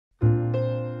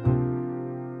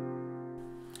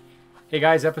Hey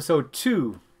guys, episode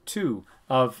two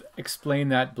of Explain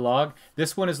That blog.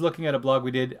 This one is looking at a blog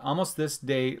we did almost this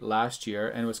day last year,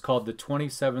 and it was called the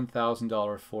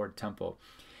 $27,000 Ford Tempo.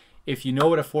 If you know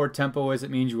what a Ford Tempo is, it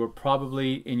means you were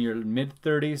probably in your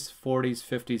mid-30s, 40s,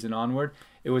 50s, and onward.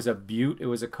 It was a beaut. It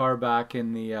was a car back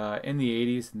in the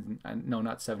 80s. No,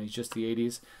 not 70s, just the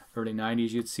 80s, early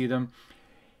 90s. You'd see them.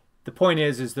 The point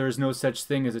is there's no such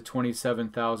thing as a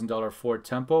 $27,000 Ford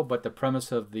Tempo, but the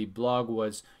premise of the blog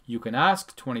was you can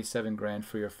ask 27 grand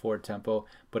for your Ford Tempo,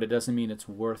 but it doesn't mean it's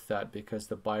worth that because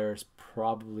the buyer's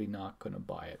probably not going to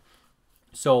buy it.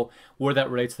 So where that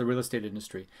relates to the real estate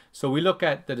industry. So we look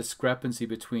at the discrepancy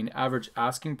between average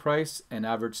asking price and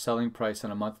average selling price on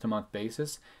a month-to-month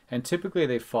basis, and typically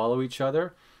they follow each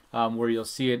other, where you'll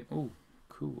see it. Ooh,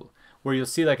 cool. Where you'll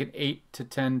see like an 8 to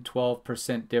 10,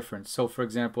 12% difference. So for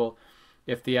example,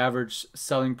 if the average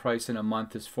selling price in a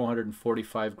month is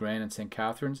 445 grand in St.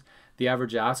 Catharines, the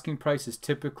average asking price is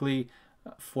typically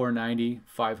 490,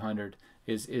 500.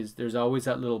 There's always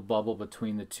that little bubble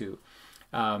between the two.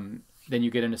 Then you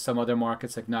get into some other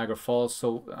markets like Niagara Falls.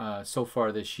 So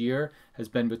far this year has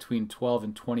been between 12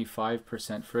 and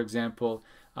 25%. For example,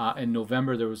 in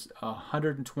November there was a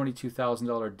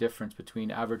 $122,000 difference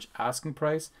between average asking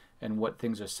price and what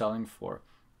things are selling for.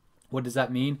 What does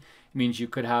that mean? It means you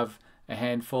could have a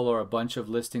handful or a bunch of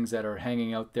listings that are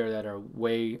hanging out there that are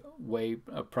way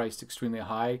priced extremely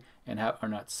high and are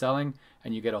not selling,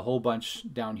 and you get a whole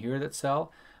bunch down here that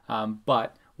sell.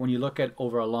 But when you look at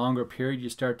over a longer period, you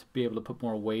start to be able to put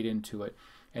more weight into it.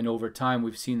 And over time,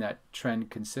 we've seen that trend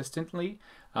consistently.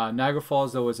 Niagara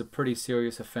Falls, though, is a pretty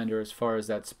serious offender as far as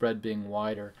that spread being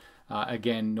wider.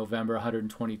 Again, November,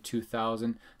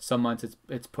 122,000. Some months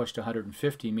it's pushed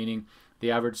 150, meaning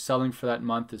the average selling for that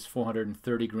month is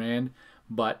 430 grand,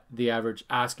 but the average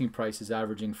asking price is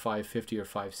averaging 550 or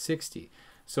 560.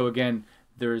 So again,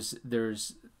 there's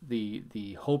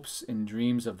the hopes and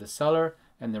dreams of the seller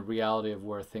and the reality of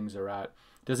where things are at.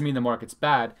 Doesn't mean the market's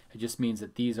bad. It just means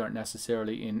that these aren't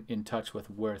necessarily in touch with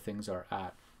where things are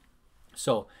at.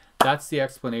 So that's the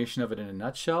explanation of it in a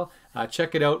nutshell.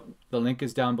 Check it out. The link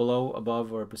is down below,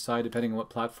 above, or beside, depending on what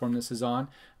platform this is on.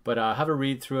 But have a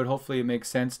read through it. Hopefully it makes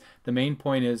sense. The main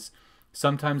point is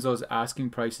sometimes those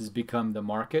asking prices become the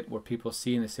market, where people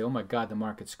see and they say, oh my God, the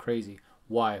market's crazy.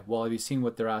 Why? Well, have you seen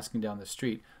what they're asking down the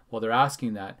street? Well, they're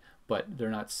asking that, but they're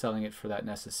not selling it for that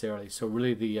necessarily. So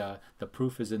really the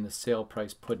proof is in the sale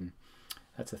price pudding.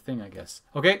 That's a thing, I guess.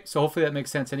 Okay, so hopefully that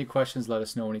makes sense. Any questions, let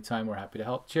us know anytime. We're happy to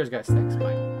help. Cheers, guys. Thanks.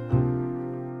 Bye.